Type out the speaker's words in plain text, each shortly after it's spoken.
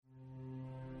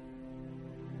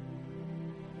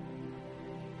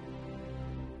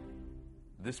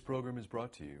This program is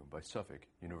brought to you by Suffolk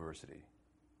University.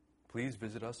 Please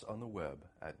visit us on the web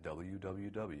at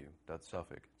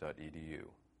www.suffolk.edu.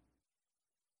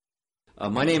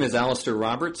 My name is Alistair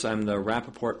Roberts. I'm the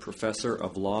Rappaport Professor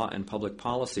of Law and Public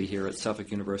Policy here at Suffolk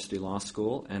University Law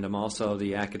School, and I'm also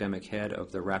the academic head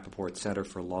of the Rappaport Center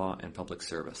for Law and Public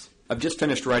Service. I've just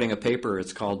finished writing a paper.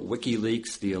 It's called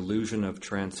WikiLeaks, The Illusion of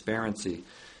Transparency.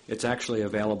 It's actually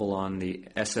available on the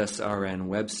SSRN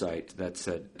website. That's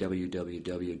at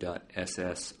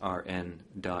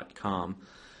www.ssrn.com.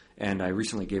 And I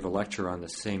recently gave a lecture on the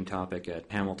same topic at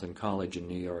Hamilton College in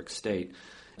New York State.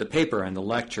 The paper and the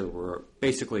lecture were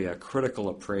basically a critical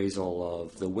appraisal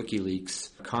of the WikiLeaks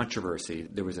controversy.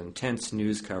 There was intense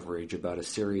news coverage about a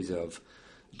series of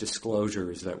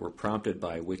disclosures that were prompted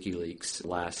by WikiLeaks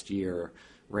last year,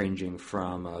 ranging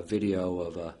from a video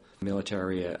of a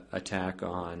military attack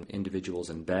on individuals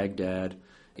in Baghdad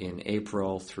in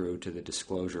April through to the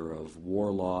disclosure of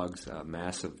war logs,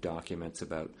 massive documents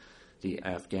about the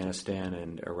Afghanistan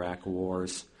and Iraq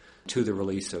wars, to the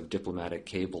release of diplomatic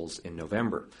cables in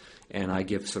November. And I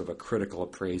give sort of a critical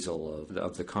appraisal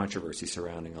of the controversy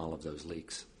surrounding all of those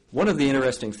leaks. One of the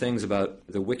interesting things about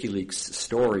the WikiLeaks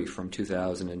story from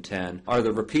 2010 are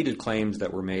the repeated claims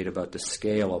that were made about the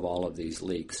scale of all of these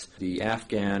leaks. The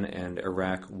Afghan and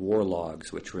Iraq war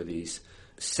logs, which were these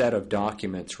set of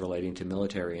documents relating to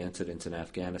military incidents in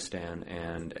Afghanistan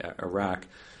and Iraq,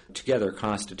 together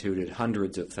constituted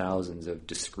hundreds of thousands of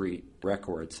discrete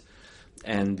records.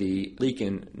 And the leak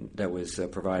that was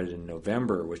provided in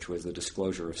November, which was the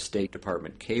disclosure of State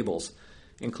Department cables,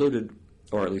 included,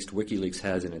 or at least WikiLeaks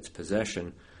has in its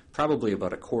possession, probably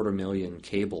about 250,000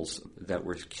 cables that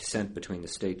were sent between the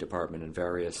State Department and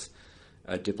various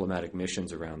diplomatic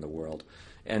missions around the world.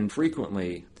 And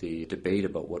frequently, the debate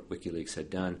about what WikiLeaks had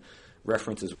done,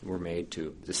 references were made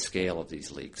to the scale of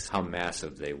these leaks, how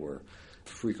massive they were,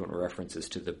 frequent references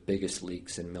to the biggest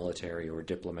leaks in military or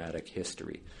diplomatic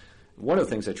history. One of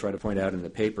the things I try to point out in the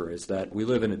paper is that we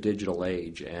live in a digital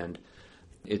age, and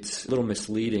it's a little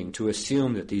misleading to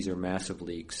assume that these are massive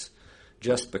leaks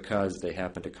just because they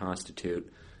happen to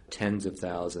constitute tens of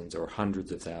thousands or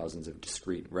hundreds of thousands of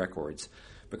discrete records.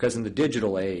 Because in the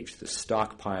digital age, the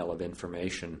stockpile of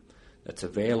information that's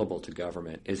available to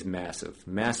government is massive,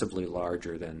 massively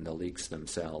larger than the leaks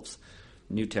themselves.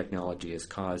 New technology has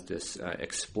caused this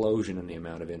explosion in the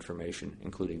amount of information,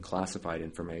 including classified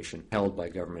information held by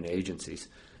government agencies.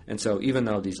 And so even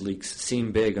though these leaks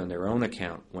seem big on their own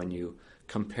account, when you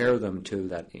compare them to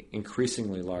that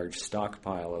increasingly large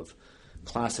stockpile of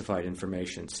classified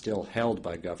information still held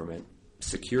by government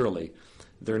securely,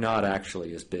 they're not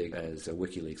actually as big as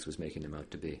WikiLeaks was making them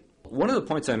out to be. One of the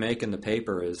points I make in the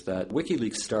paper is that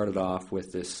WikiLeaks started off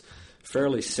with this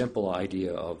fairly simple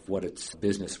idea of what its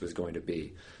business was going to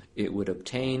be. It would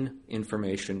obtain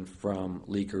information from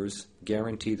leakers,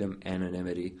 guarantee them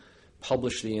anonymity,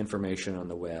 publish the information on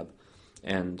the web,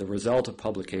 and the result of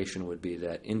publication would be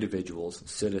that individuals,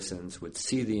 citizens, would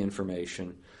see the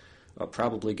information,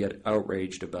 probably get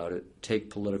outraged about it, take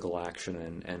political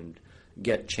action, and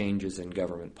get changes in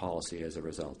government policy as a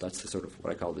result. That's the sort of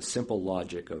what I call the simple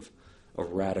logic of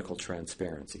radical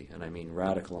transparency. And I mean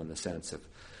radical in the sense of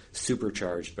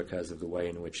supercharged because of the way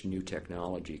in which new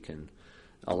technology can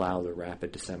allow the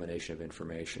rapid dissemination of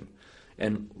information.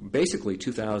 And basically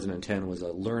 2010 was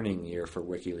a learning year for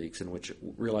WikiLeaks in which it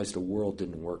realized the world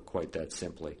didn't work quite that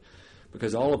simply,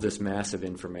 because all of this massive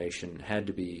information had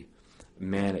to be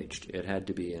managed. It had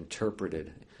to be interpreted.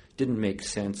 It didn't make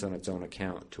sense on its own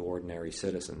account to ordinary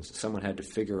citizens. Someone had to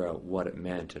figure out what it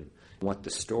meant and what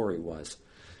the story was.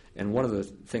 And one of the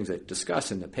things I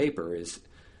discuss in the paper is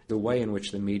the way in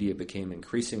which the media became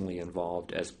increasingly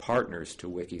involved as partners to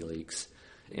WikiLeaks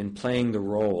in playing the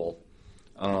role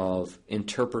of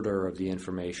interpreter of the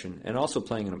information and also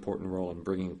playing an important role in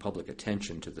bringing public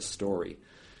attention to the story,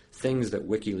 things that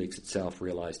WikiLeaks itself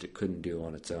realized it couldn't do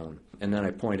on its own. And then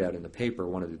I point out in the paper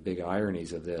one of the big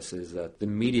ironies of this is that the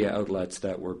media outlets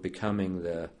that were becoming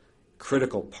the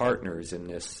critical partners in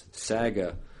this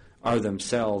saga are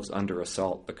themselves under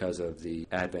assault because of the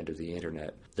advent of the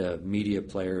Internet. The media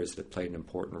players that played an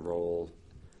important role,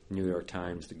 New York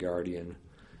Times, The Guardian,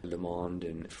 Le Monde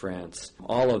in France,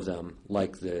 all of them,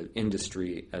 like the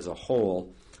industry as a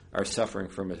whole, are suffering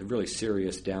from a really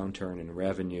serious downturn in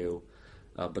revenue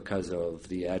because of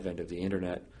the advent of the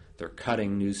Internet. They're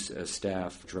cutting news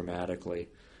staff dramatically.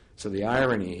 So the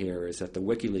irony here is that the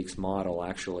WikiLeaks model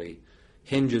actually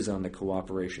hinges on the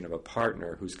cooperation of a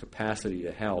partner whose capacity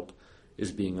to help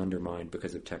is being undermined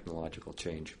because of technological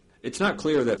change. It's not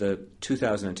clear that the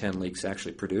 2010 leaks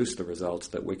actually produced the results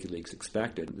that WikiLeaks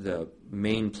expected. The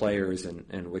main players in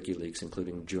WikiLeaks,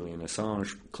 including Julian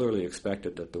Assange, clearly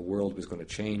expected that the world was going to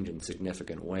change in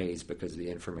significant ways because the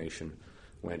information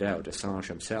went out. Assange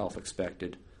himself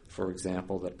expected, for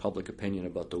example, that public opinion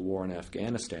about the war in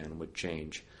Afghanistan would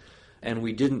change. And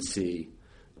we didn't see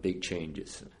big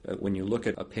changes. When you look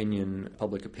at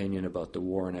public opinion about the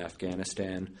war in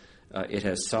Afghanistan, it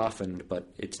has softened, but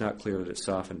it's not clear that it's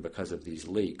softened because of these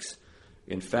leaks.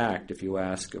 In fact, if you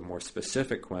ask a more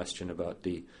specific question about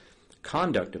the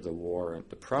conduct of the war and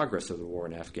the progress of the war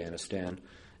in Afghanistan,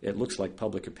 it looks like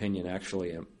public opinion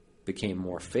actually became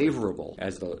more favorable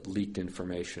as the leaked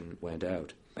information went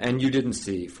out. And you didn't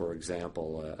see, for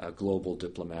example, a global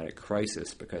diplomatic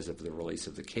crisis because of the release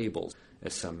of the cables,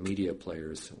 as some media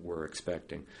players were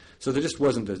expecting. So there just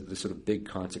wasn't the sort of big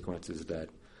consequences that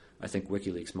I think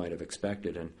WikiLeaks might have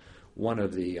expected. And one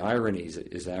of the ironies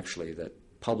is actually that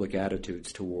public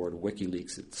attitudes toward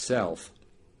WikiLeaks itself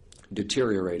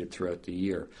deteriorated throughout the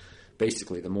year.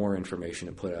 Basically, the more information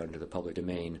it put out into the public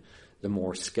domain, the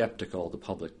more skeptical the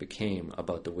public became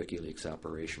about the WikiLeaks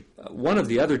operation. One of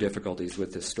the other difficulties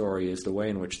with this story is the way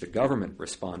in which the government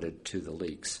responded to the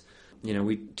leaks. You know,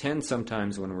 we tend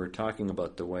sometimes when we're talking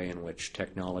about the way in which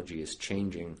technology is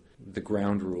changing the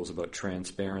ground rules about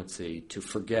transparency to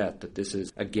forget that this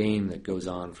is a game that goes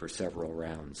on for several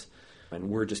rounds. And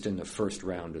we're just in the first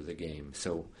round of the game.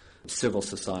 So civil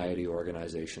society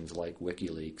organizations like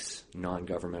WikiLeaks,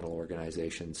 non-governmental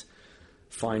organizations,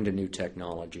 find a new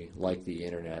technology like the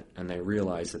internet, and they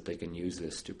realize that they can use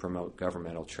this to promote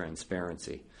governmental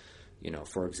transparency. You know,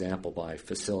 for example, by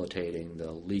facilitating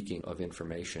the leaking of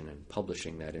information and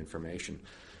publishing that information.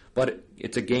 But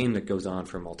it's a game that goes on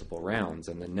for multiple rounds,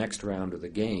 and the next round of the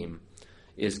game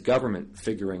is government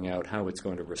figuring out how it's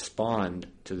going to respond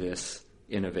to this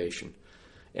innovation.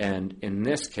 And in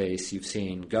this case, you've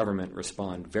seen government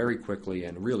respond very quickly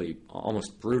and really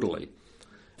almost brutally.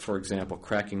 For example,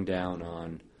 cracking down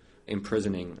on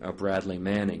imprisoning Bradley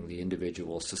Manning, the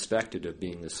individual suspected of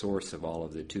being the source of all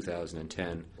of the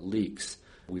 2010 leaks.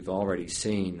 We've already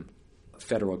seen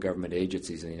federal government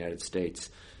agencies in the United States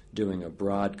doing a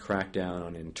broad crackdown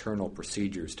on internal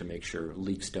procedures to make sure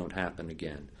leaks don't happen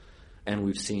again. And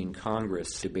we've seen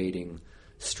Congress debating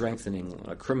strengthening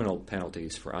criminal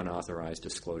penalties for unauthorized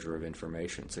disclosure of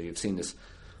information. So you've seen this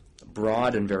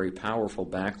broad and very powerful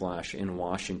backlash in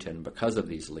Washington because of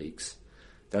these leaks.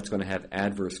 That's going to have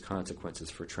adverse consequences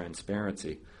for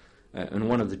transparency. And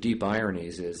one of the deep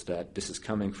ironies is that this is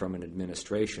coming from an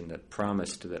administration that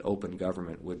promised that open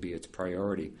government would be its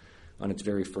priority on its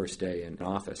very first day in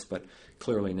office. But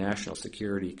clearly national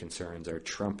security concerns are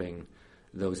trumping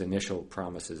those initial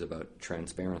promises about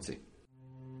transparency.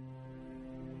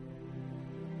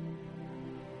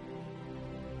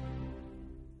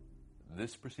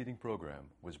 This preceding program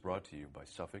was brought to you by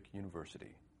Suffolk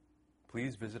University.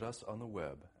 Please visit us on the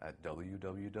web at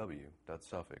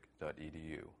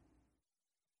www.suffolk.edu.